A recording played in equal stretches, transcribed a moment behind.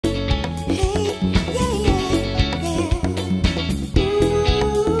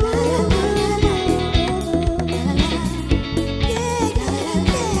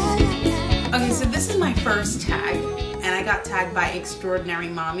Tag by Extraordinary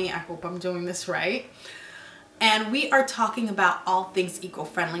Mommy. I hope I'm doing this right. And we are talking about all things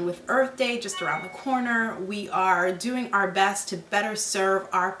eco-friendly with Earth Day just around the corner. We are doing our best to better serve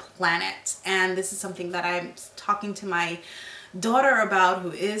our planet. And this is something that I'm talking to my daughter about,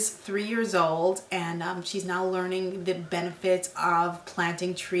 who is 3 years old, and she's now learning the benefits of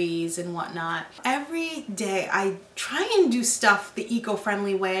planting trees and whatnot. Every day I try and do stuff the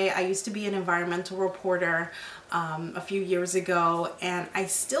eco-friendly way. I used to be an environmental reporter a few years ago, and I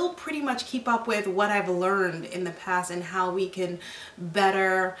still pretty much keep up with what I've learned in the past and how we can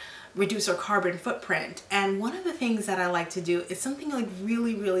better reduce our carbon footprint. And one of the things that I like to do is something like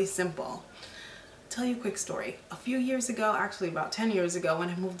really simple. Tell you a quick story. A few years ago, actually about 10 years ago, when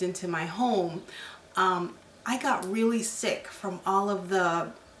I moved into my home, I got really sick from all of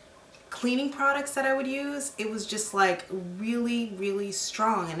the cleaning products that I would use. It was just like really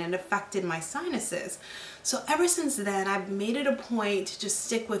strong, and it affected my sinuses. So ever since then, I've made it a point to just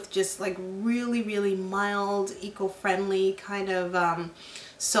stick with just like really mild, eco-friendly kind of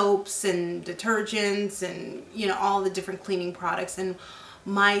soaps and detergents and, you know, all the different cleaning products. And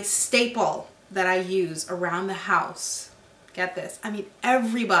my staple that I use around the house, get this, I mean,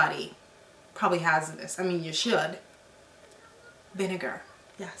 everybody probably has this. I mean, you should. Vinegar.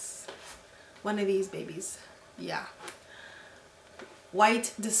 Yes. One of these babies. Yeah.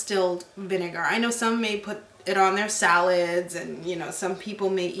 White distilled vinegar. I know some may put it on their salads, and you know, some people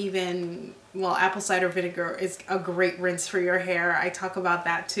may even, well, apple cider vinegar is a great rinse for your hair. I talk about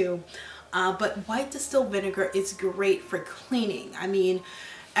that too. But white distilled vinegar is great for cleaning. I mean,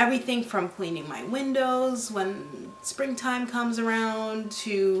 everything from cleaning my windows when springtime comes around,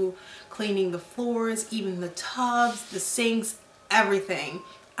 to cleaning the floors, even the tubs, the sinks, everything.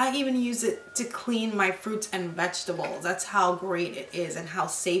 I even use it to clean my fruits and vegetables. That's how great it is and how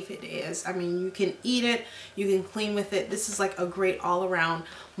safe it is. I mean, you can eat it, you can clean with it. This is like a great all-around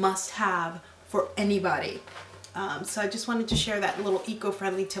must-have for anybody. So I just wanted to share that little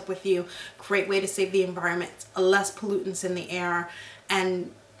eco-friendly tip with you. Great way to save the environment, less pollutants in the air,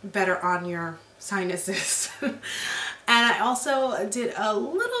 and better on your sinuses. And I also did a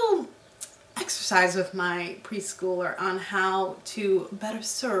little exercise with my preschooler on how to better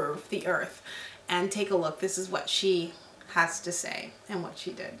serve the earth. And take a look. This is what she has to say and what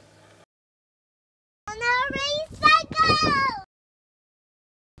she did. On a recycle!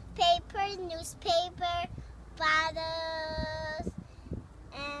 Paper, newspaper, bottles,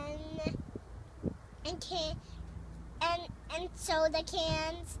 and soda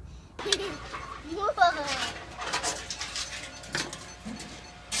cans. You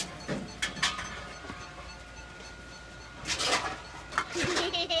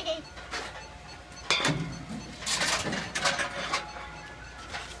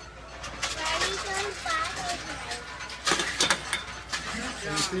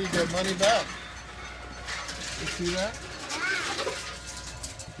see, you get money back. You see that?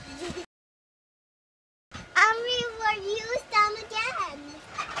 We will use them again.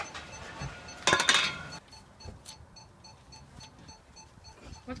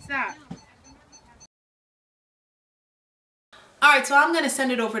 What's that? Alright, so I'm going to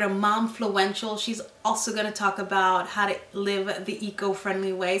send it over to Momfluential. She's also going to talk about how to live the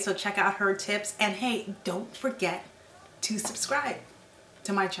eco-friendly way. So check out her tips. And hey, don't forget to subscribe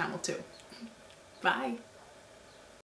to my channel too. Bye.